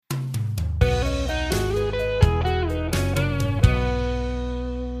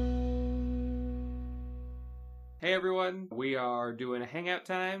everyone. We are doing a hangout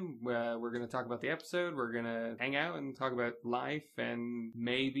time. We're going to talk about the episode. We're going to hang out and talk about life and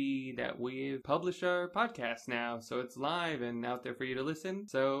maybe that we've published our podcast now. So it's live and out there for you to listen.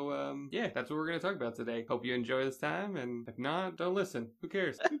 So, yeah, that's what we're going to talk about today. Hope you enjoy this time. And if not, don't listen. Who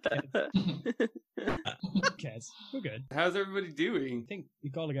cares? Who cares? We're good. How's everybody doing? I think we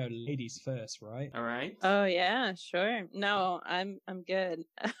gotta go ladies first, right? All right. Oh yeah, sure. No, I'm good.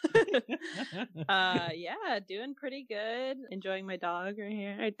 Yeah, doing pretty good. Enjoying my dog right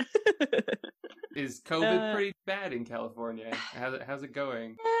here. Is COVID pretty bad in California? How's it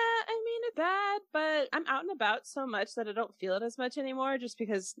going? Yeah, I mean it's bad, but I'm out and about so much that I don't feel it as much anymore. Just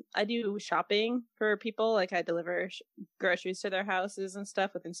because I do shopping for people, like I deliver groceries to their houses and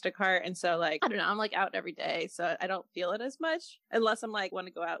stuff with Instacart, and so like I don't know, I'm like out every day, so I don't feel it as much unless I'm like want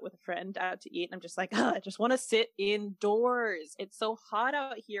to go out with a friend out to eat. And I'm just like, I just want to sit indoors. It's so hot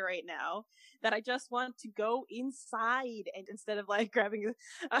out here right now that I just want to go inside. And instead of like grabbing,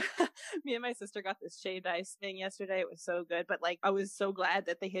 me and my sister got this shaved ice thing yesterday. It was so good, but like I was so glad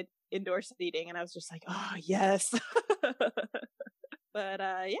that they had indoor seating, and I was just like, oh yes. But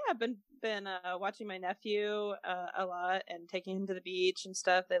yeah, I've been watching my nephew a lot and taking him to the beach and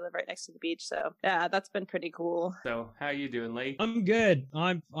stuff. They live right next to the beach, so yeah, that's been pretty cool. So, how you doing, Lee? I'm good.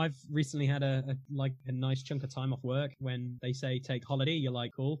 I've recently had a nice chunk of time off work. When they say take holiday, you're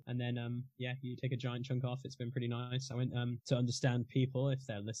like cool, and then yeah, you take a giant chunk off. It's been pretty nice. I went to understand people if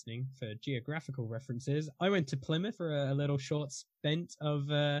they're listening for geographical references. I went to Plymouth for a little short stint of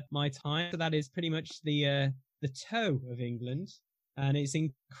my time. So that is pretty much the toe of England. And it's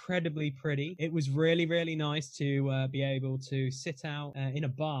incredibly pretty. It was really, really nice to be able to sit out in a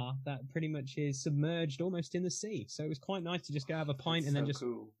bar that pretty much is submerged almost in the sea. So it was quite nice to just go have a pint and then just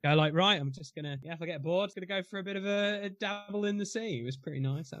go like, right, I'm just going to, if I get bored, I'm going to go for a bit of a dabble in the sea. It was pretty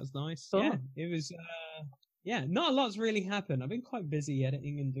nice. That was nice. Cool. Yeah, it was... yeah, not a lot's really happened. I've been quite busy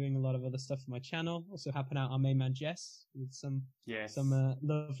editing and doing a lot of other stuff for my channel. Also helping out our main man Jess with some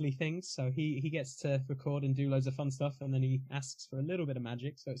lovely things. So he gets to record and do loads of fun stuff, and then he asks for a little bit of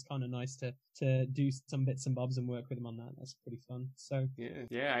magic. So it's kind of nice to do some bits and bobs and work with him on that. That's pretty fun. So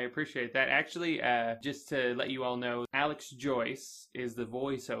yeah, I appreciate that. Actually, just to let you all know, Alex Joyce is the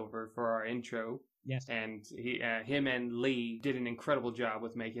voiceover for our intro. Yes. And him and Lee did an incredible job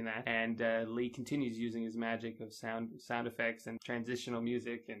with making that. And Lee continues using his magic of sound effects and transitional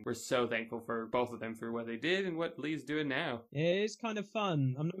music. And we're so thankful for both of them for what they did and what Lee's doing now. It is kind of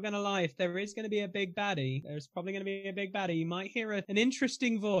fun. I'm not going to lie. If there is going to be a big baddie, there's probably going to be a big baddie. You might hear an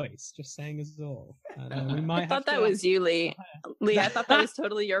interesting voice. Just saying as all. We might I thought that was you, Lee. Lee, I thought that was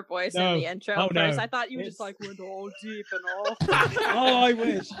totally your voice in the intro. Oh, first. No. I thought you just like went all deep and all. Oh, I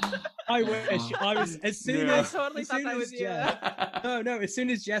wish. I was as soon as I totally thought that was you. No. As soon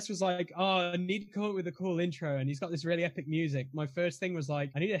as Jess was like, "Oh, I need to come up with a cool intro," and he's got this really epic music, my first thing was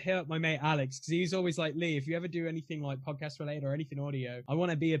like, I need to hit up my mate Alex, because he's always like, Lee, if you ever do anything like podcast related or anything audio, I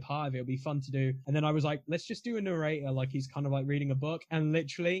want to be a part of it. It'll be fun to do. And then I was like, let's just do a narrator, like he's kind of like reading a book, and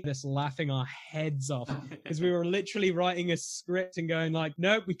literally just laughing our heads off because we were literally writing a script and going like,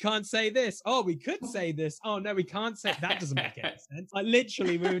 nope, we can't say this. Oh, we could say this. Oh no, we can't say that. Doesn't make any sense. Like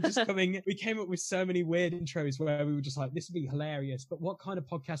literally, we came up with so many weird intros where we were just like, this would be hilarious, but what kind of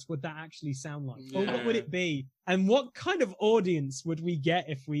podcast would that actually sound like? Or what would it be? And what kind of audience would we get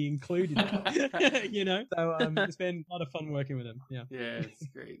if we included it? You know? So it's been a lot of fun working with him. Yeah. Yeah, it's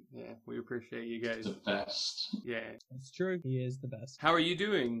great. Yeah, we appreciate you guys. The best. Yeah. It's true. He is the best. How are you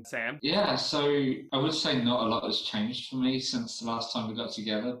doing, Sam? Yeah, so I would say not a lot has changed for me since the last time we got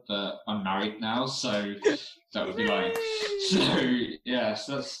together, but I'm married now, so that would be lying. So, yeah,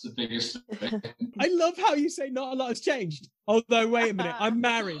 so that's the biggest thing. I love how you say not a lot has changed. Although, wait a minute, I'm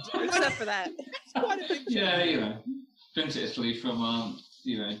married. Except for that. It's quite a big change. Yeah, you know, been to Italy for a month,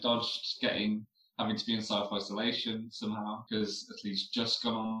 you know, dodged having to be in self-isolation somehow, because Italy's just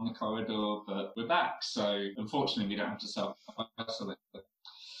gone on the corridor, but we're back, so unfortunately we don't have to self-isolate.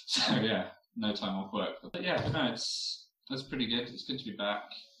 So, yeah, no time off work. But yeah, no, it's pretty good. It's good to be back,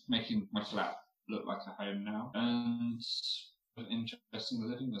 making my flat look like a home now, and interesting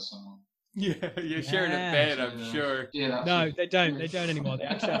living with someone. Yeah, you're sharing a bed, I'm sure. Yeah. No, they don't. They don't anymore. They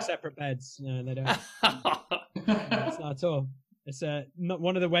actually have separate beds. No, they don't. No, it's not at all. It's not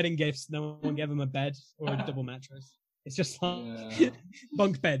one of the wedding gifts. No one gave them a bed or a double mattress. It's just like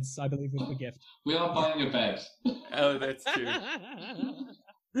bunk beds, I believe, was the gift. We are buying a bed. Oh, that's true.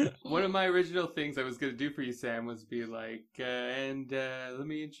 One of my original things I was going to do for you, Sam, was be like, let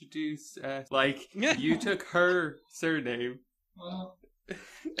me introduce, you took her surname. Well,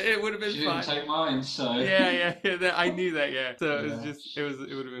 it would have been fun. She didn't take mine, so... Yeah, I knew that, yeah. So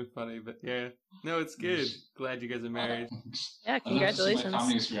it would have been funny, but yeah. No, it's good. Glad you guys are married. Yeah, I'd love to see congratulations. my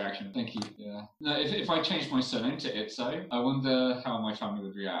family's reaction. Thank you. Yeah. No, if I changed my surname to Itzo, I wonder how my family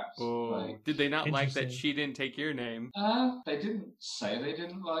would react. Oh, Like, did they not like that Interesting. she didn't take your name? they didn't say they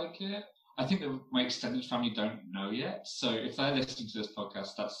didn't like it. I think that my extended family don't know yet. So if they're listening to this podcast,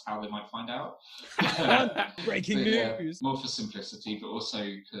 that's how they might find out. Breaking But, yeah, news. more for simplicity, but also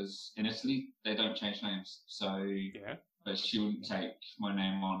because in Italy they don't change names. So, Yeah. but she wouldn't take my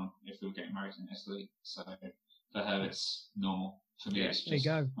name on if we were getting married in Italy. So for her, it's normal. For me, Yeah, it's there you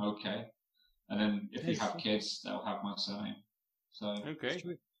just go. okay. And then if we Yes. have kids, they'll have my surname. So Okay.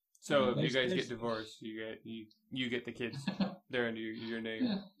 So if you There's- guys there's- get divorced, you get the kids. They're under your name.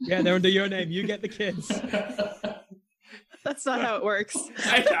 yeah. Yeah, they're under your name. You get the kids. That's not how it works.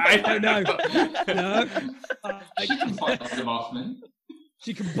 I don't know. No. She can fight them off me.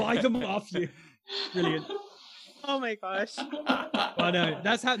 She can buy them off you. Brilliant. Oh my gosh. Oh no,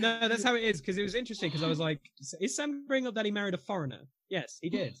 that's how it is. Because it was interesting. Because I was like, is Sam bringing up that he married a foreigner? Yes, he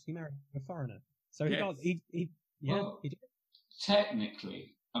did. He married a foreigner. So he Yes. got he yeah Well, he did.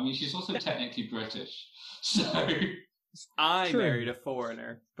 Technically, I mean, she's also technically British. So I True. married a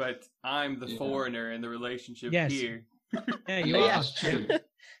foreigner, but I'm the Yeah. foreigner in the relationship Yes. here. Yeah, you yeah, are. that's true.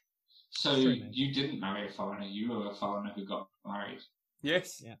 So True, mate. you didn't marry a foreigner. You were a foreigner who got married.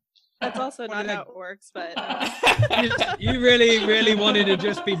 Yes. Yeah. That's also What not did I- how it works, but You really wanted to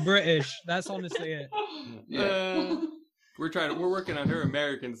just be British. That's honestly it. Yeah. We're working on her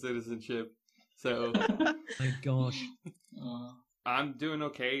American citizenship. So My gosh. I'm doing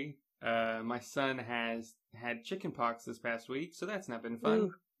okay. My son has had chickenpox this past week, so that's not been fun.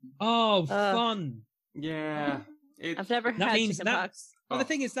 Ooh. Oh, fun. Yeah. I've never That had means chickenpox. Well, Oh. the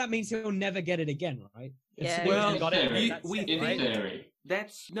thing is, that means he'll never get it again, right? As Yeah. soon as Well, he got it, theory. that's we it, In right? theory.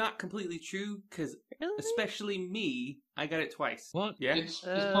 That's not completely true, because Really? especially me, I got it twice. What? Yeah. It's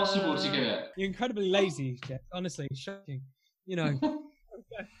possible to get it. You're incredibly lazy, Jeff. Honestly, shocking. You know.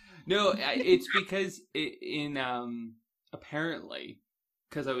 No, it's because apparently,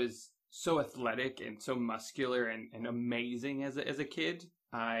 because I was so athletic and so muscular and amazing as a kid,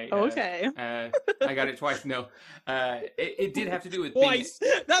 I Okay. I got it twice. No, it did have to do with being- Twice.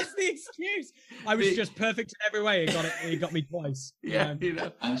 That's the excuse. I was The- just perfect in every way. It got it. He got me twice. Yeah, You you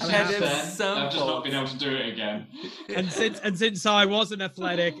know. And I had since to have then, some I've just not faults. been able to do it again. And since I wasn't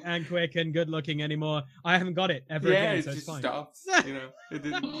athletic and quick and good looking anymore, I haven't got it ever Yeah, again. it So it's just fine. stops. You know, it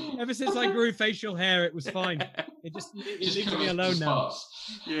didn't. Ever since I grew facial hair, it was fine. It Just leaves me covers alone the now.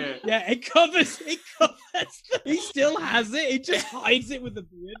 spots. Yeah. Yeah, it covers. He still has it. He just hides it with the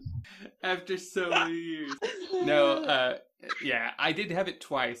beard. After so many years. No, yeah, I did have it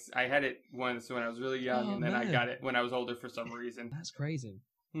twice. I had it once when I was really young, Oh, and then I man. got it when I was older for some reason. That's crazy.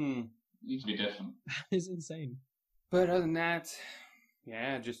 Needs to be different. It's insane. But other than that,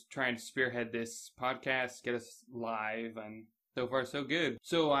 yeah, just trying to spearhead this podcast, get us live, and so far so good.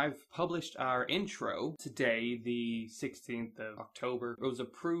 So I've published our intro today, the 16th of October. It was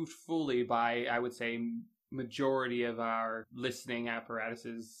approved fully by, I would say, majority of our listening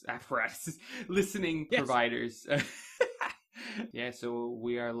listening Yes. providers. Yeah, so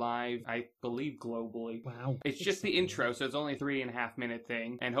we are live, I believe, globally. Wow. It's just the intro, so it's only a 3.5 minute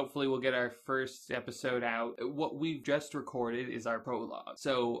thing, and hopefully we'll get our first episode out. What we've just recorded is our prologue.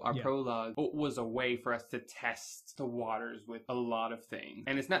 So our Yeah. prologue was a way for us to test the waters with a lot of things.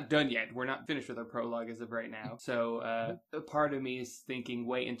 And it's not done yet. We're not finished with our prologue as of right now. So a part of me is thinking,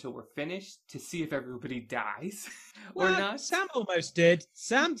 wait until we're finished to see if everybody dies or Well, not. Sam almost did.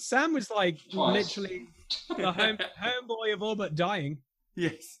 Sam was like Twice. literally the homeboy of all but dying.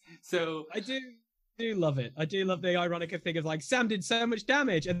 Yes. So I do love it. I do love the ironic thing of like Sam did so much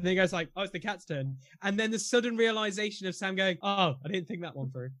damage, and then he goes like, "Oh, it's the cat's turn," and then the sudden realization of Sam going, "Oh, I didn't think that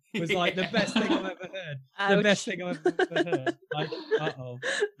one through," was like the best thing I've ever heard. The Ouch. best thing I've ever heard. Like, uh-oh.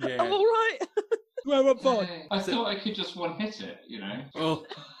 yeah. I'm all right. Where up for? I thought I could just one hit it, you know. Well,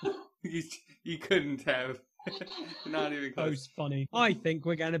 you couldn't have. Not even close. Post funny. I think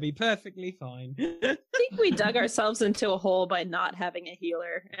we're gonna be perfectly fine. I think we dug ourselves into a hole by not having a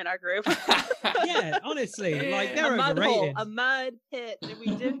healer in our group. Yeah, honestly, like a they're mud overrated. hole, a mud pit, and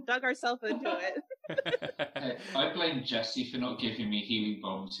we dug ourselves into it. Hey, I blame Jesse for not giving me healing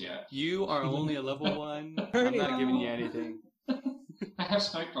bombs yet. You are only a level 1. I'm Really? not giving you anything. I have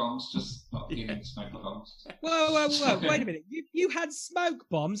smoke bombs, just not healing smoke bombs. Whoa, wait a minute. You had smoke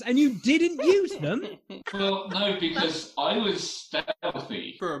bombs and you didn't use them? Well, no, because I was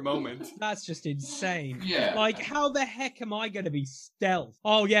stealthy. For a moment. That's just insane. Yeah. Like, how the heck am I going to be stealth?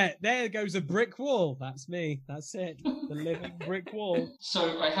 Oh, yeah, there goes a brick wall. That's me. That's it. The living brick wall.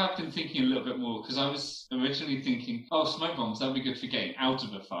 So I have been thinking a little bit more, because I was originally thinking, oh, smoke bombs, that would be good for getting out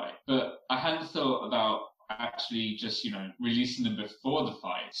of a fight. But I hadn't thought about actually just, releasing them before the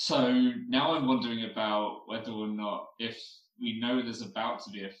fight. So now I'm wondering about whether or not, if we know there's about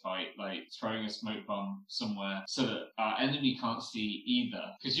to be a fight, like throwing a smoke bomb somewhere so that our enemy can't see either,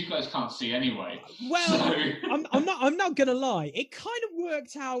 because you guys can't see anyway. Well, So... I'm not gonna lie. It kind of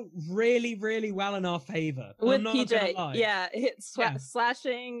worked out really, really well in our favor. With I'm not PJ, gonna lie. yeah, Yeah.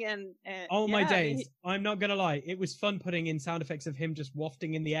 slashing and Oh my yeah, days! I'm not gonna lie. It was fun putting in sound effects of him just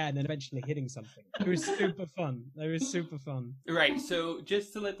wafting in the air and then eventually hitting something. It was super fun. It was super fun. Right, so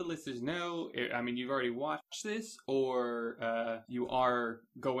just to let the listeners know, I mean, you've already watched this, or you are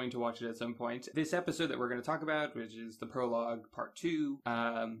going to watch it at some point. This episode that we're going to talk about, which is the prologue part 2,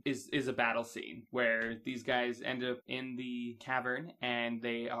 is a battle scene where these guys end up in the cavern and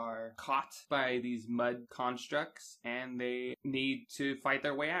they are caught by these mud constructs and they need to fight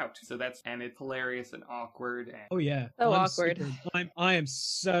their way out. And it's hilarious and awkward. And... Oh yeah, So awkward. I am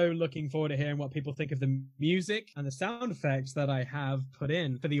so looking forward to hearing what people think of the music and the sound effects that I have put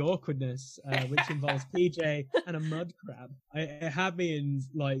in for the awkwardness, which involves PJ and a mud crab. It had me in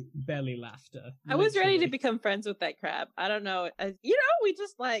like belly laughter. I was ready to literally. become friends with that crab. I don't know. We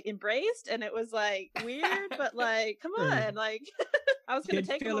just like embraced and it was like weird, but like, come on. Like, I was going to Did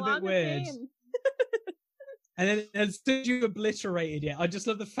take him feel a bit along with weird. me. And... And then as soon as you obliterated it, I just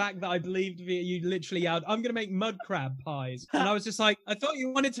love the fact that I believed you literally yelled, I'm going to make mud crab pies. And I was just like, I thought you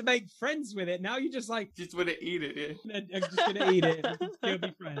wanted to make friends with it. Now you're just like, just want to eat it, yeah. I'm just going to eat it and still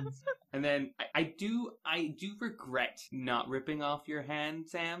be friends. And then I do regret not ripping off your hand,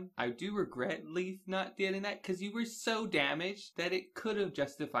 Sam. I do regret Leaf not getting that, because you were so damaged that it could have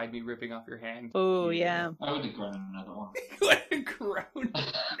justified me ripping off your hand. Oh, yeah. I would have grown another one. Would have grown another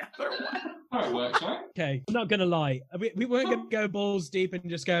one. Oh, it works, right? Okay, I'm not going to lie. We weren't going to go balls deep and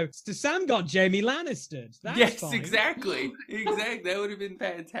just go, so Sam got Jamie Lannistered. That's yes, fine. exactly. That would have been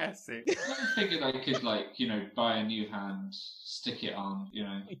fantastic. I figured I could, buy a new hand, stick it on,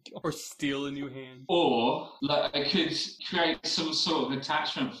 Or steal a new hand. Or, I could create some sort of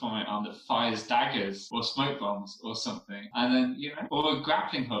attachment from it on that fires daggers or smoke bombs or something. And then, or a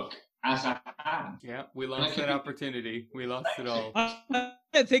grappling hook as a hand. Yeah, we lost that opportunity. We lost it all. I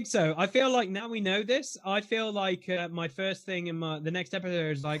don't think so. I feel like now we know this. I feel like my first thing in the next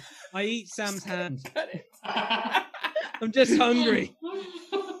episode is like, I eat Sam's hand. Cut it. I'm just hungry.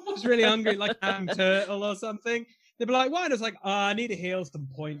 Just really hungry, like a turtle or something. They'd be like, why? And I was like, I need to heal some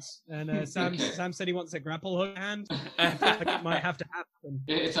points. And Sam said he wants a grapple hook hand. I feel like it might have to happen.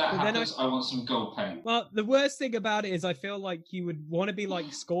 If that But then happens, I want some gold paint. Well, the worst thing about it is I feel like you would want to be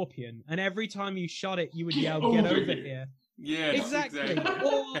like Scorpion. And every time you shot it, you would yell, get over here. Yeah, Exactly.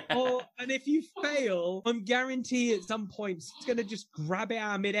 And if you fail, I'm guarantee at some point it's going to just grab it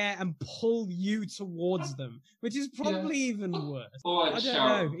out of midair and pull you towards them, which is probably even worse. Or I'd I don't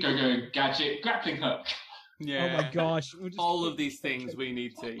shout, know. go, gadget, grappling hook. Yeah. Oh my gosh. We'll just- All of these things we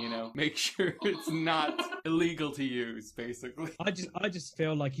need to, make sure it's not illegal to use, basically. I just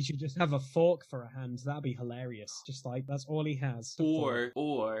feel like he should just have a fork for a hand. That'd be hilarious. Just like that's all he has. Or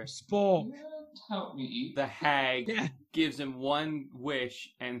Spork. Help me eat. the hag Yeah. gives him one wish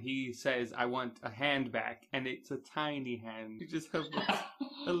and he says, I want a hand back, and it's a tiny hand. You just have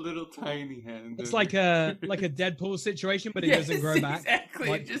a little tiny hand. It's like a Deadpool situation, but it doesn't grow back. Exactly.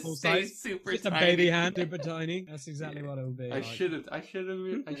 Like it just full stays size. super Just tiny. a baby hand, super tiny. That's exactly what it would be. I like. should have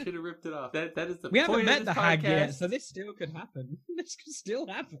ripped it off. That is the We haven't point met of the this hag yet, podcast. so this still could happen. This could still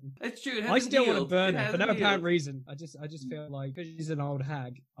happen. It's true. It I still want to healed. burn It her for no hasn't apparent healed. reason. I just feel like because she's an old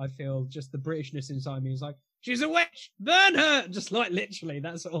hag, I feel just the Britishness inside me is like, she's a witch! Burn her! Just like literally,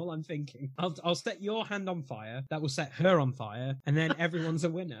 that's all I'm thinking. I'll set your hand on fire, that will set her on fire, and then everyone's a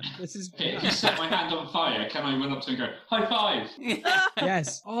winner. This is If you set my hand on fire, can I run up to him and go, high five?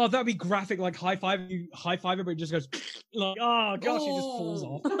 yes. Oh, that'd be graphic, like high five her, but it just goes like, oh gosh, it just falls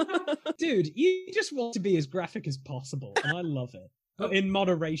off. Dude, you just want to be as graphic as possible, and I love it. But in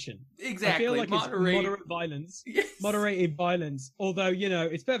moderation. Exactly. I feel like it's moderate violence. Yes. Moderated violence. Although,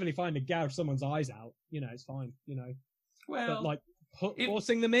 it's perfectly fine to gouge someone's eyes out. It's fine, Well, But like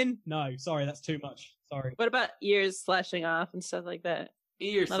forcing them in? No, sorry, that's too much. Sorry. What about ears slashing off and stuff like that?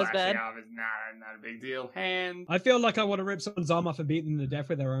 ear Not as slashing bad. off is not a big deal. Hand. I feel like I want to rip someone's arm off and beat them to death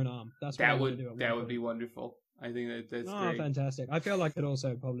with their own arm. That's what I That want to do. would be wonderful. I think that's Oh, great. fantastic. I feel like I'd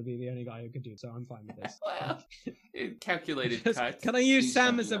also probably be the only guy who could do it, so I'm fine with this. Well, calculated Just- cuts. Can I use Please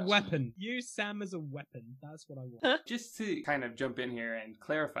Sam don't as do a that to weapon? Use Sam as a weapon. That's what I want. Just to kind of jump in here and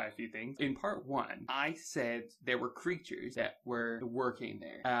clarify a few things. In part 1, I said there were creatures that were working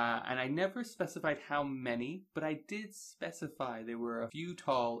there. And I never specified how many, but I did specify there were a few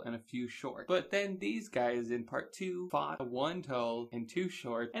tall and a few short. But then these guys in part 2 fought 1 tall and 2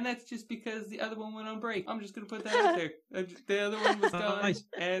 short, and that's just because the other one went on break. I'm just going to put that out there. The other one was gone, Nice.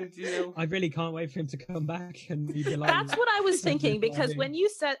 and, I really can't wait for him to come back and be like, That's what I was thinking, because Lovely. when you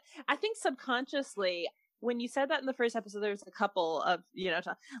said, I think subconsciously, when you said that in the first episode, there was a couple of,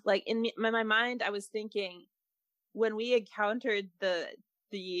 like in my mind, I was thinking when we encountered the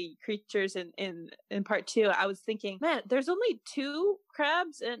creatures in part 2, I was thinking, man, there's only 2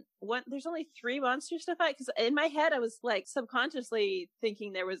 crabs and there's only 3 monsters to fight, because in my head I was like subconsciously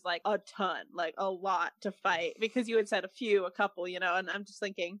thinking there was like a ton, like a lot to fight, because you had said a couple, and I'm just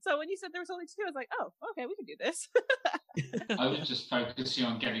thinking, so when you said there was only 2, I was like, oh, okay, we can do this. I was just focusing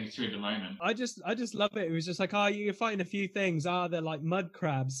on getting through the moment. I just love it. It was just like, oh, you're fighting a few things. They're like mud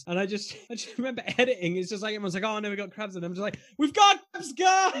crabs. And I just remember editing. It's just like, everyone's like, oh no, we got crabs. And I'm just like, we've got crabs,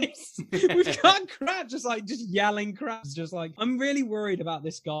 guys! We've got crabs! Just yelling crabs. Just like, I'm really worried about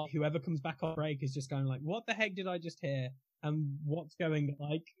this guy. Whoever comes back on break is just going like, what the heck did I just hear? And what's going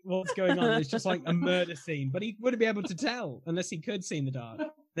on? It's just like a murder scene. But he wouldn't be able to tell unless he could see in the dark.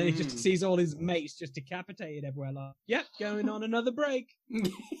 Then he just sees all his mates just decapitated everywhere. Like, yep, going on another break.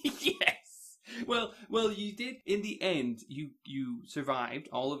 Yes. Well, you did. In the end, you survived.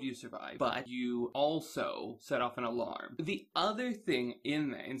 All of you survived, but you also set off an alarm. The other thing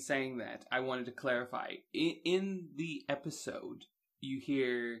in saying that, I wanted to clarify. In the episode, you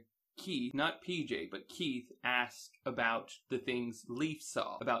hear Keith, not PJ, but Keith ask about the things Leaf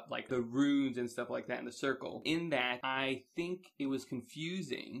saw, about like the runes and stuff like that in the circle. In that, I think it was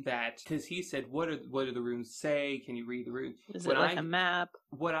confusing that, because he said, what do the runes say? Can you read the runes? Is it like a map?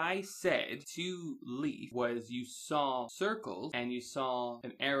 What I said to Leaf was, you saw circles and you saw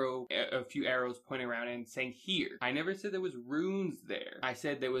an arrow, a few arrows pointing around and saying here. I never said there was runes there. I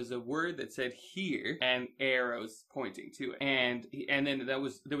said there was a word that said here and arrows pointing to it. And then there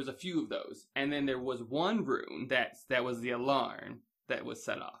was a few of those. And then there was one rune that was the alarm that was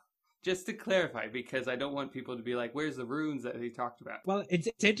set off. Just to clarify, because I don't want people to be like, where's the runes that he talked about? Well, it's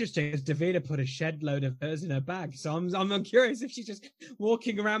interesting, because Davida put a shed load of hers in her bag. So I'm curious if she's just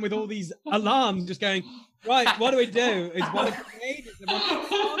walking around with all these alarms, just going, right, what do we do? Is one grenade? Is there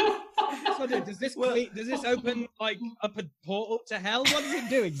one? Does this open like up a portal to hell? What does it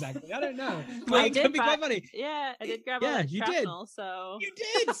do exactly? I don't know. Well, It could be quite funny. Yeah, I did grab Yeah, all the you did. shrapnel, so... You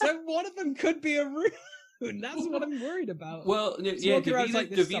did! So one of them could be a rune. That's what I'm worried about. Well, yeah, walking around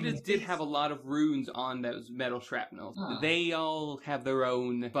like this Davida summoner. did have a lot of runes on those metal shrapnels. Ah. They all have their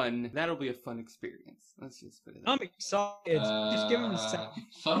own fun. That'll be a fun experience. Let's just put it I'm excited. Just give him a second.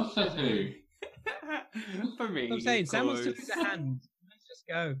 Fun for who? For me. I'm saying of Sam wants to course. lose a hand. Let's just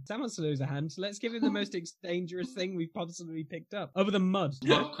go. Sam wants to lose a hand, so let's give him the most dangerous thing we've possibly picked up. Other than mud.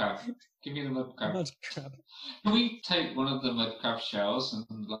 Mud crab. Give me the mud crab. Mud crab. Can we take one of the mud crab shells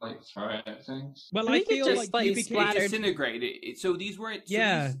and like throw it at things? Well, We I could feel just, like like, UBK splatter- Disintegrate it. So these weren't. So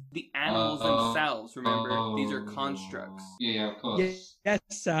Yeah. the animals themselves. Remember, these are constructs. Yeah, of course. Yes,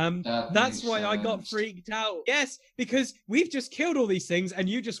 Sam. That That's makes why I got sense. freaked out. Yes, because we've just killed all these things, and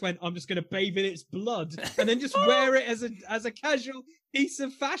you just went, "I'm just going to bathe in its blood," and then just wear it as a casual piece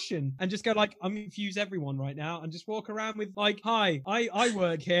of fashion, and just go like, "I'm going to confuse everyone right now," and just walk around with like, "Hi, I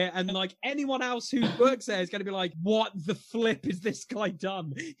work here," and like anyone else who works there is going to be like, "What the flip is this guy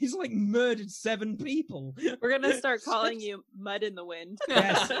done? He's like murdered 7 people." We're gonna start calling you Mud in the Wind.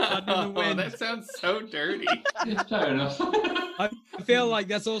 Yes, Mud in the Wind. Oh, that sounds so dirty. Fair enough. I feel like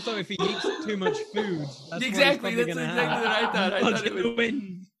that's also if he eats too much food. That's Exactly. What That's he's exactly what I thought. I Mud thought it in the was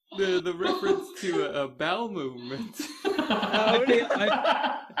wind. the reference to a bowel movement.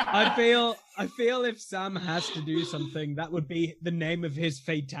 I feel if Sam has to do something, that would be the name of his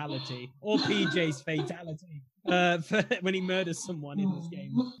fatality or PJ's fatality for when he murders someone in this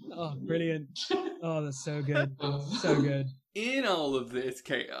game. Oh, brilliant! Oh, that's so good, so good. In all of this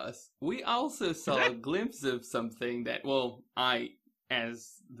chaos, we also saw a glimpse of something that, well, I,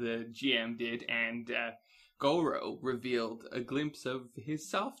 as the GM did, and Goro revealed a glimpse of his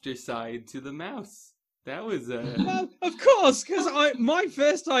softer side to the mouse. That was Well, of course, because my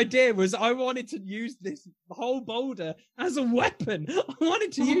first idea was I wanted to use this whole boulder as a weapon. I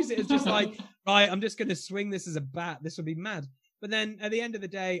wanted to use it as just like, right, I'm just going to swing this as a bat. This would be mad. But then at the end of the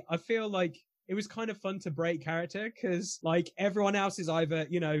day, I feel like it was kind of fun to break character because like everyone else is either,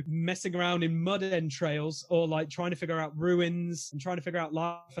 you know, messing around in mud entrails or like trying to figure out ruins and trying to figure out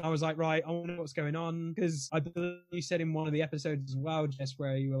life. And I was like, right, I want to know what's going on because I believe you said in one of the episodes as well, Jess,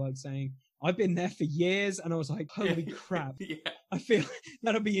 where you were like saying, I've been there for years, and I was like, holy crap. Yeah. I feel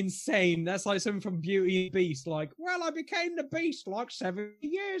that'll be insane. That's like something from Beauty and the Beast, like, well, I became the Beast like 70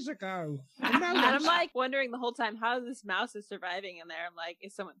 years ago. And now And I'm like wondering the whole time how this mouse is surviving in there. I'm like,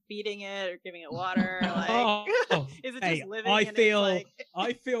 is someone feeding it or giving it water? Like, is it just living?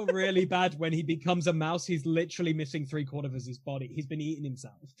 I feel really bad when he becomes a mouse. He's literally missing 3/4 of his body. He's been eating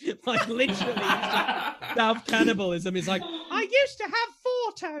himself. Like literally, self cannibalism is like, I used to have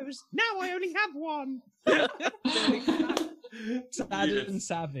 4 toes. Now I only have 1. Sad and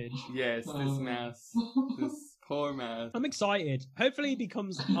savage. Yes, this mouse. This poor mouse. I'm excited. Hopefully he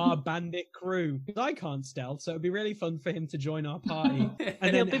becomes our bandit crew. Because I can't stealth, so it'd be really fun for him to join our party.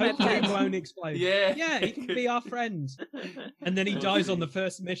 And then hopefully it won't explode. Yeah, he can be our friend. And then he dies on the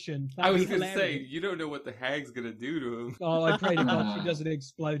first mission. I was going to say, you don't know what the hag's going to do to him. Oh, I pray to God she doesn't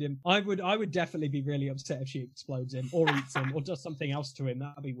explode him. I would definitely be really upset if she explodes him or eats him or does something else to him.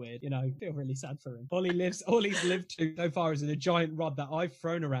 That'd be weird. You know, I feel really sad for him. All he's lived to so far is in a giant rod that I've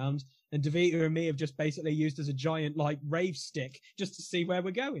thrown around. And Davita and me have just basically used as a giant, like, rave stick just to see where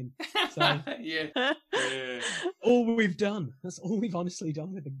we're going. So, yeah. all we've done. That's all we've honestly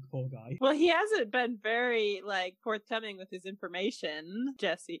done with the poor guy. Well, he hasn't been very, like, forthcoming with his information,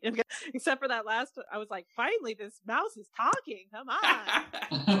 Jesse. Except for that last, I was like, finally, this mouse is talking. Come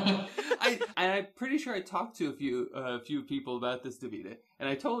on. I'm pretty sure I talked to a few people about this, Davita, and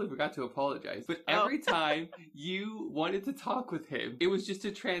I totally forgot to apologize. But every time you wanted to talk with him, it was just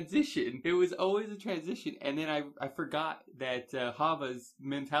a transition. It was always a transition, and then I forgot that Hava's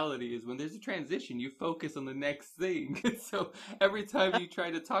mentality is when there's a transition, you focus on the next thing. So every time you try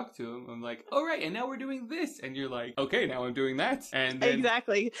to talk to him, I'm like, all right, and now we're doing this, and you're like, okay, now I'm doing that, and then...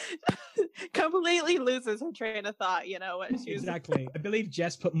 Exactly. Completely loses her train of thought. You know what? Exactly. I believe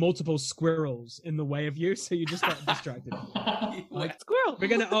Jess put multiple squirrels in the way of you, so you just got distracted. Like squirrel. We're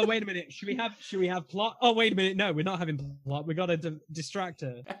gonna. Oh wait a minute. Should we have plot? Oh wait a minute. No, we're not having plot. We gotta distract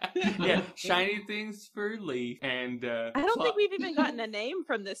her. Yeah, shiny things for Lee, and I don't think we've even gotten a name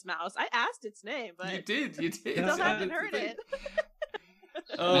from this mouse. I asked its name, but you did. Still haven't heard it.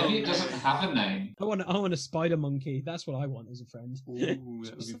 Maybe it doesn't have a name. I want a spider monkey. That's what I want as a friend. Ooh,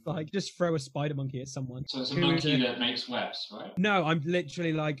 just throw a spider monkey at someone. So it's a monkey that makes webs, right? No, I'm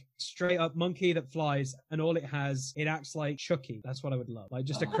literally like straight up monkey that flies, and all it acts like Chucky. That's what I would love. Like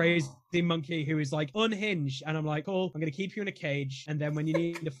just a crazy monkey who is like unhinged, and I'm like, cool, I'm gonna keep you in a cage, and then when you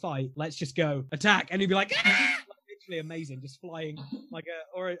need to fight, let's just go attack, and you'd be like, ah! Amazing, just flying like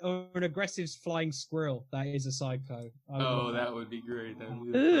or an aggressive flying squirrel that is a psycho. That would be great.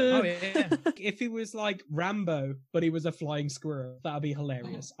 Oh yeah. If he was like Rambo but he was a flying squirrel, that would be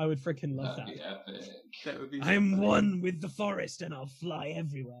hilarious. I would freaking love that. That would be I'm one with the forest and I'll fly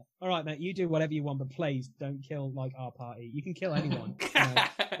everywhere. All right, mate, you do whatever you want, but please don't kill like our party. You can kill anyone.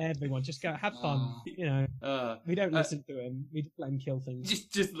 Everyone, just go have fun. You know, we don't listen to him. We just let him kill things.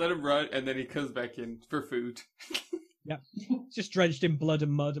 Just let him run, and then he comes back in for food. Yeah, just drenched in blood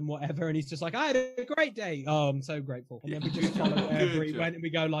and mud and whatever, and he's just like, I had a great day. Oh, I'm so grateful. And then we just follow wherever he went, and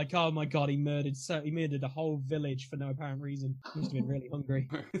we go like, oh my god, he murdered a whole village for no apparent reason. He must have been really hungry.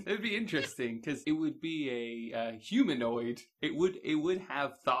 It'd be interesting because it would be a humanoid. It would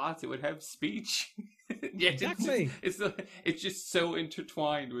have thoughts. It would have speech. Yeah, exactly. It's just so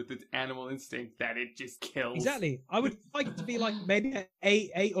intertwined with its animal instinct that it just kills. Exactly. I would like it to be like maybe an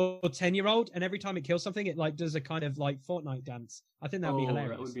 8 or 10-year-old, and every time it kills something, it like does a kind of like Fortnite dance. I think that would be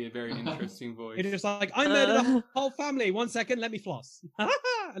hilarious. That would be a very interesting voice. It's just like, I murdered a whole family. 1 second, let me floss.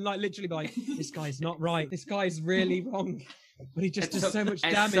 And like literally be like, this guy's not right. This guy's really wrong. But he just does so much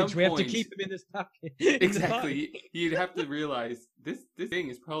damage. We have to keep him in this packet. Exactly. You'd have to realize this thing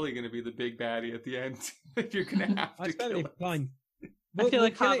is probably going to be the big baddie at the end. You're going to have to kill it. Fine. I feel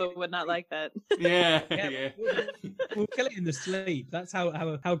like Hava would not like that. Yeah. We'll kill it in the sleep. That's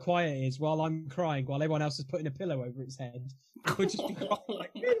how quiet it is while I'm crying, while everyone else is putting a pillow over its head. We'll just be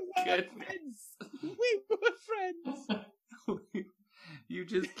like, we were friends. We were friends. You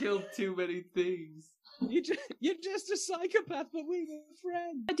just killed too many things. You're just a psychopath, but we were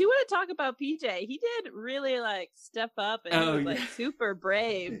friends. I do want to talk about PJ. He did really like step up and he was like super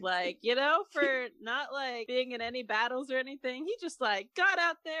brave, like, you know, for not like being in any battles or anything. He just like got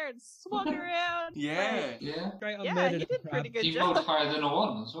out there and swung around. Yeah. Yeah. Straight on Yeah, murdered he did a crab. pretty good He job. rolled higher than a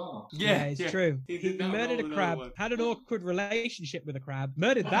 1 as well. Yeah, it's true. He He did not murdered roll a another crab, one. had an awkward relationship with a crab,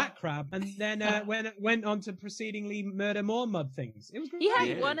 murdered that crab, and then went on to proceedingly murder more mud things. It was great. He had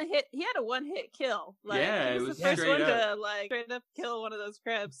Yeah. He had a one-hit kill. Like, Yeah, he it was was the first straight one up. to like straight up kill one of those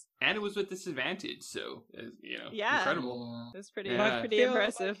crabs. And it was with disadvantage, so, you know, Yeah. incredible. It was pretty Yeah. pretty I feel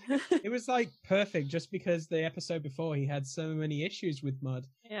impressive. It was like perfect just because the episode before he had so many issues with mud.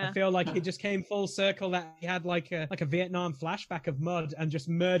 Yeah. I feel like it just came full circle that he had like a Vietnam flashback of mud and just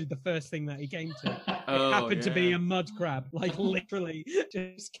murdered the first thing that he came to. It happened to be a mud crab, like literally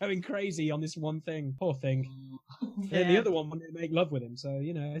just going crazy on this one thing. Poor thing. And the other one wanted to make love with him, so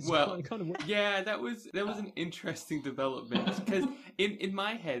you know, it's kind of weird. Yeah, that was an interesting development because in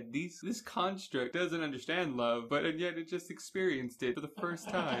my head, this construct doesn't understand love, but yet it just experienced it for the first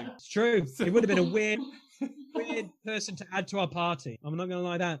time. It's true. It would have been a weird person to add to our party. I'm not gonna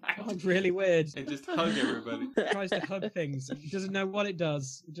lie, that it's really weird. And just hug everybody. Tries to hug things. It doesn't know what it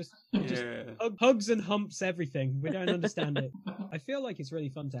does. It just Yeah. hugs and humps everything. We don't understand it. I feel like it's really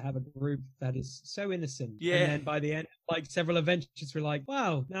fun to have a group that is so innocent. Yeah. And then by the end, like several adventures, we're like,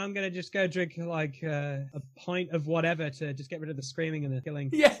 wow, now I'm gonna just go drink like a pint of whatever to just get rid of the screaming and the killing.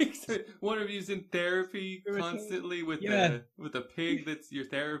 Yeah, one of you's in therapy constantly with the pig that's your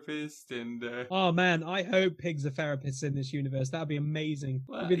therapist, and Oh man, I hope pigs are therapists in this universe. That'd be amazing.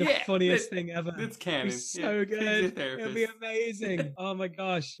 Well, It'd be the yeah, funniest thing ever. it's canon. It'd be so Yeah, pigs are good. therapists. It'd be amazing. Oh my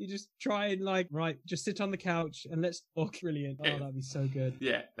gosh. You just try and like, right, just sit on the couch and let's talk. Brilliant. Oh, that'd be so good.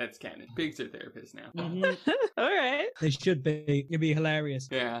 Yeah, that's canon. Pigs are therapists now. Mhm. All right. They should be. It'd be hilarious.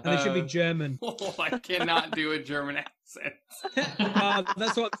 Yeah, And they should be German. Oh, I cannot do a German accent.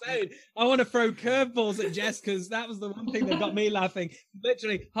 That's what I'm saying. I want to throw curveballs at Jess because that was the one thing that got me laughing.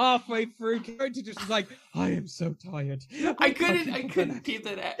 Literally halfway through, character just was like, "I am so tired." I couldn't keep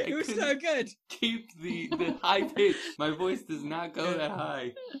that. It was so good. Keep the high pitch. My voice does not go that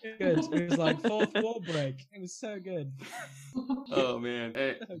high. Good. It was like fourth wall break. It was so good. Oh man.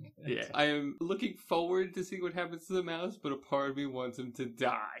 So good. Yeah, I am looking forward to see what happens to the mouse, but a part of me wants him to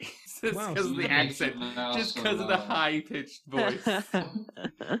die. Just Wow. because of the accent, just because of the high-pitched voice.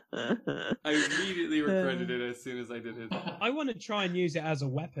 I immediately regretted it as soon as I did it. I want to try and use it as a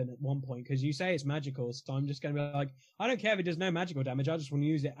weapon at one point because you say it's magical, so I'm just going to be like, I don't care if it does no magical damage. I just want to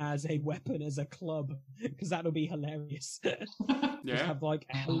use it as a weapon, as a club, because that'll be hilarious. Yeah. Just have like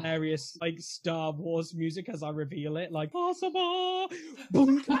hilarious like Star Wars music as I reveal it, like possible.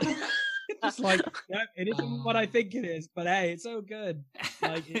 Boom. Just like, yeah, it isn't what I think it is, but hey, it's so good.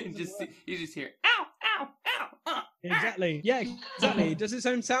 Like, it doesn't work. You just hear ow, ow, ow. Exactly. Yeah, exactly. It does its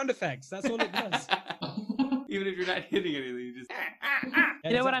own sound effects. That's all it does. Even if you're not hitting anything, you just.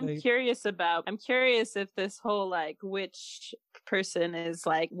 You know what I'm Exactly. curious about? I'm curious if this whole like witch person is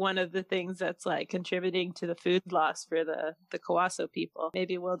like one of the things that's like contributing to the food loss for the Kawaso people.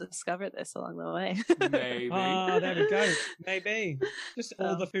 Maybe we'll discover this along the way. Maybe. Ah, there we go. Maybe. Just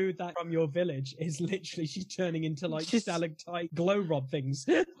all the food that from your village is literally she's turning into like stalactite glow rod things.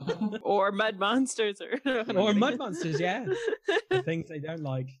 Or mud monsters Or mud monsters, yeah. The things they don't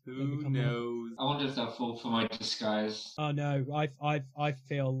like. they Who become knows? I wonder if they'll fall for my disguise. Oh no, I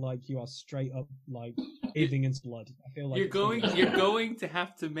feel like you are straight up like bathing in blood. I feel like You're going to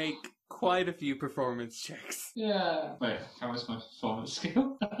have to make quite a few performance checks. Yeah. Wait, how is my performance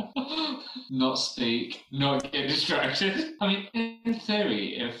skill? Not speak, not get distracted. I mean, in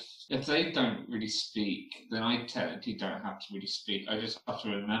theory, if they don't really speak, then I technically don't have to really speak. I just have to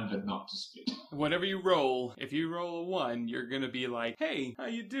remember not to speak. Whatever you roll, if you roll a 1, you're gonna be like, "Hey, how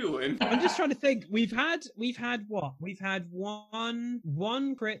you doing?" I'm just trying to think. We've had what? We've had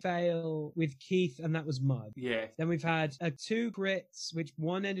one crit fail with Keith, and that was mud. Yeah. Then we've had 2 crits, which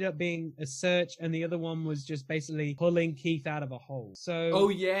one ended up being a search, and the other one was just basically pulling Keith out of a hole. So Oh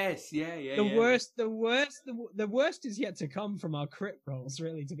yes, yeah. the worst is yet to come from our crit rolls.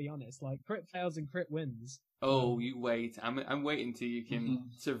 Really, to be honest, like crit fails and crit wins. Oh, you wait. I'm waiting till you can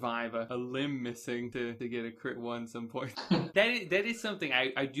survive a limb missing to get a crit 1 some point. that is something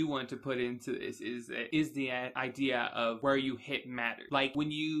I do want to put into this is the idea of where you hit matter. Like when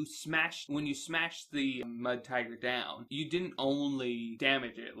you smash the mud tiger down, you didn't only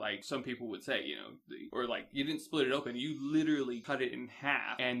damage it like some people would say. You know, or like you didn't split it open. You literally cut it in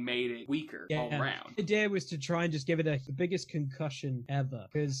half and made it weaker all around. The idea was to try and just give it the biggest concussion ever,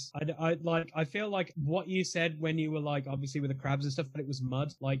 because I feel like what you said when you were like, obviously with the crabs and stuff, but it was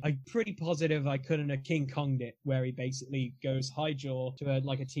mud. Like, I'm pretty positive I couldn't have King Konged it, where he basically goes high jaw to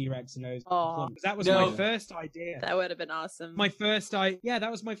a T-Rex and goes. That was my first idea. That would have been awesome.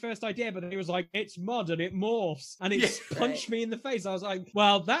 That was my first idea, but then he was like, it's mud and it morphs, and it punched me in the face. I was like,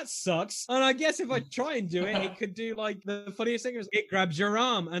 well, that sucks. And I guess if I try and do it, it could do like the funniest thing is it grabs your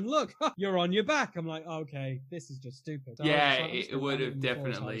arm and look, you're on your back. I'm like, okay, this is just stupid. So it would have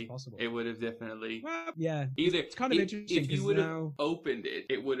definitely. It would have definitely. Well, yeah. Either it's kind of interesting. If you would have opened it,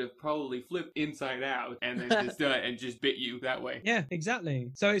 it would have probably flipped inside out and then just and just bit you that way. Yeah, exactly.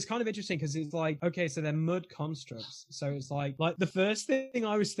 So it's kind of interesting because it's like, okay, so they're mud constructs. So it's like the first thing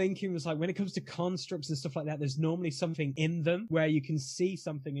I was thinking was like, when it comes to constructs and stuff like that, there's normally something in them where you can see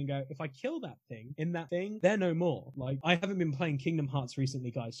something and go, if I kill that thing in that thing, they're no more. Like, I haven't been playing Kingdom Hearts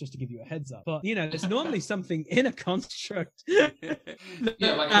recently, guys, just to give you a heads up. But, there's normally something in a construct. Like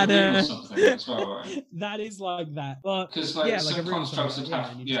a room or something as well, right? That is like that. Because some constructs would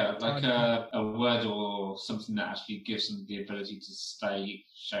have, a word or something that actually gives them the ability to stay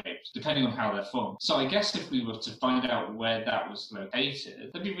shaped, depending on how they're formed. So I guess if we were to find out where that was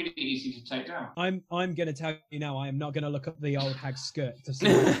located, that'd be really easy to take down. I'm going to tell you now, I am not going to look up the old hag's skirt to see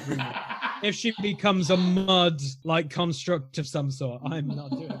if she becomes a mud construct of some sort. I'm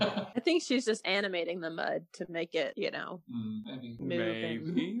not doing that. I think she's just animating the mud to make it, move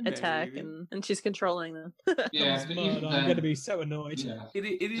and attack, and she's controlling them. Yeah, but even then, I'm going to be so annoyed. Yeah.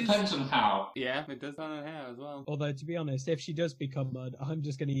 It depends on how. Yeah, it does on how as well. Although, to be honest, if she does become mud, I'm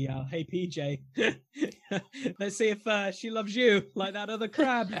just going to yell, hey, PJ, let's see if she loves you like that other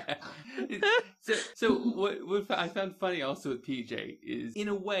crab. So what I found funny also with PJ is, in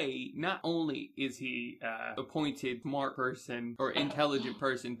a way, not only is he appointed smart person or intelligent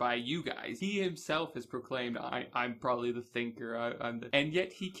person by you guys, he himself has proclaimed, I'm probably the thinker, and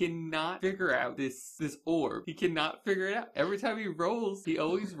yet he cannot figure out this orb. He cannot figure it out. Every time he rolls, he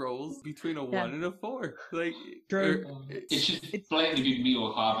always rolls between a 1 and a 4. Like, it should blatantly be me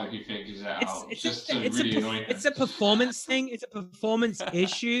or Harbour who figures it out. It's a performance thing. It's a performance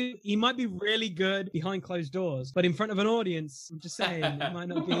issue. He might be really good behind closed doors, but in front of an audience, I'm just saying, it might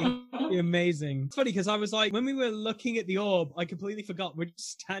not be amazing. It's funny because I was like, when we were looking at the orb, I completely forgot. We're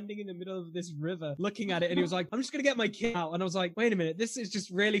just standing in the middle of this river looking at it, and he was like, I'm just going to get my kit out. And I was like, wait a minute, this is just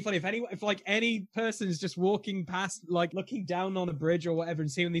really funny. If any person is just walking past, like looking down on a bridge or whatever and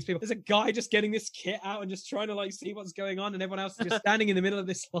seeing these people, there's a guy just getting this kit out and just trying to see what's going on, and everyone else is just standing in the middle of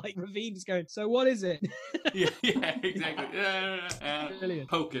this ravine just going, so what is it? yeah, exactly.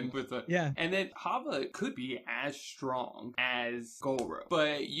 Poking with it. Yeah. And then Hava could be as strong as Goro,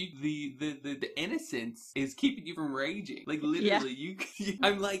 but the innocence is keeping you from raging. Like, literally,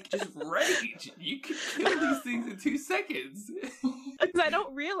 I'm like, just rage. You can kill these things in 2 seconds. Because I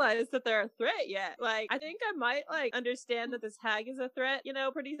don't realize that they're a threat yet. Like, I think I might understand that this hag is a threat.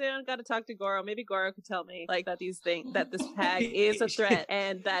 Pretty soon, got to talk to Goro. Maybe Goro could tell me that that this hag is a threat,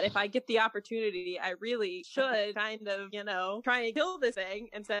 and that if I get the opportunity, I really should kind of try and kill this thing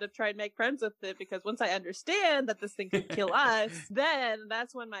instead of try and make friends with it. Because once I understand that this thing could kill us, then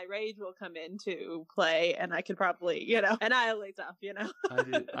that's when my rage will come into play, and I could probably annihilate stuff.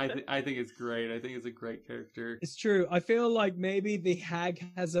 I think it's great. I think it's a great character. It's true. I feel like maybe the hag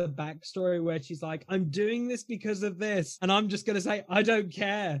has a backstory where she's like, I'm doing this because of this, and I'm just gonna say, I don't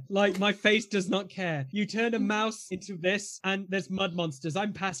care. Like, my face does not care. You turned a mouse into this, and there's mud monsters.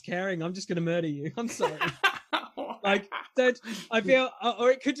 I'm past caring. I'm just gonna murder you. I'm sorry. I feel,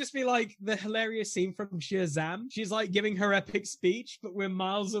 or it could just be like the hilarious scene from Shazam. She's like giving her epic speech, but we're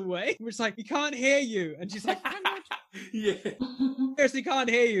miles away. We're just like, we can't hear you, and she's like, yeah, seriously, can't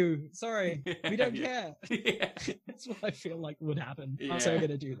hear you. Sorry, we don't care. Yeah. That's what I feel like would happen. Yeah. I'm so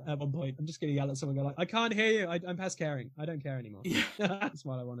gonna do that at one point. I'm just gonna yell at someone, go like, I can't hear you. I'm past caring. I don't care anymore. Yeah. That's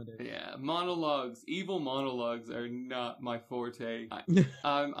what I want to do. Yeah, evil monologues are not my forte.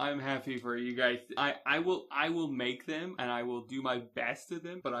 I'm happy for you guys. I will make them, and I will do my best at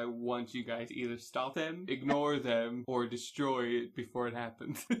them, but I want you guys to either stop them, ignore them, or destroy it before it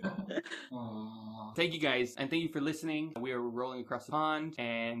happens. Thank you guys, and thank you for listening. We are rolling across the pond,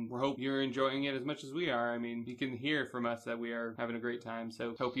 and we hope you're enjoying it as much as we are. I mean, you can hear from us that we are having a great time,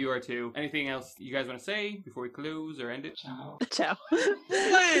 so hope you are too. Anything else you guys want to say before we close or end it? Ciao.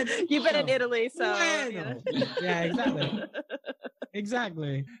 You've been in Italy, so... Yeah, exactly.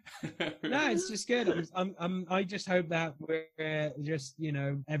 Exactly. No, it's just good. I just hope that we're just,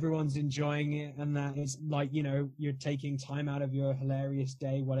 everyone's enjoying it, and that it's like, you're taking time out of your hilarious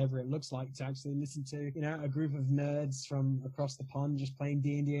day, whatever it looks like, to actually listen to, a group of nerds from across the pond just playing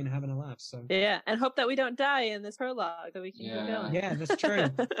D&D and having a laugh. So yeah, and hope that we don't die in this prologue, that we can keep going. yeah, that's true.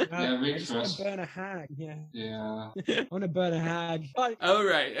 Read I just for want us. to burn a hag. Yeah. Yeah. I want to burn a hag. Bye. All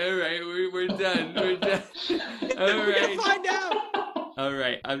right, we're done. We're done. All We're right. gonna find out. All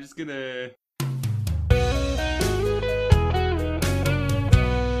right, I'm just gonna.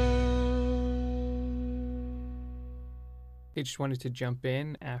 I just wanted to jump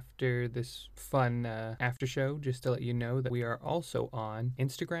in after this fun after show just to let you know that we are also on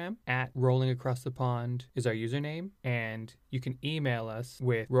Instagram at Rolling Across the Pond is our username, and you can email us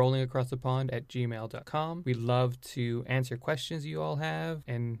with rollingacrossthepond@gmail.com. We'd love to answer questions you all have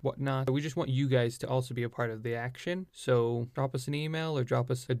and whatnot. We just want you guys to also be a part of the action, so drop us an email or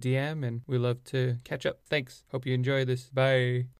drop us a DM, and we love to catch up. Thanks. Hope you enjoy this. Bye.